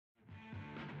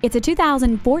It's a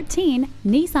 2014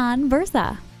 Nissan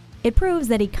Versa. It proves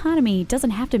that economy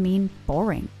doesn't have to mean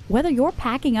boring. Whether you're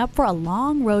packing up for a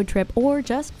long road trip or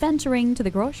just venturing to the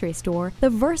grocery store,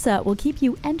 the Versa will keep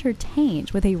you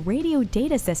entertained with a radio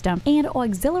data system and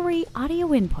auxiliary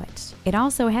audio input. It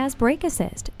also has brake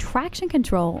assist, traction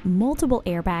control, multiple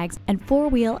airbags, and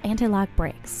four-wheel anti-lock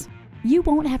brakes. You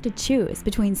won't have to choose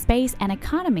between space and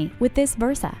economy with this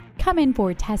Versa. Come in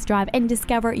for a test drive and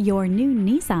discover your new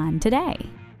Nissan today.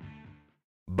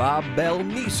 Bell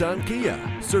Nissan Kia,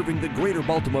 serving the greater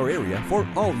Baltimore area for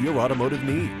all your automotive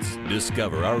needs.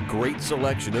 Discover our great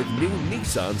selection of new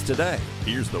Nissans today.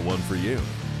 Here's the one for you.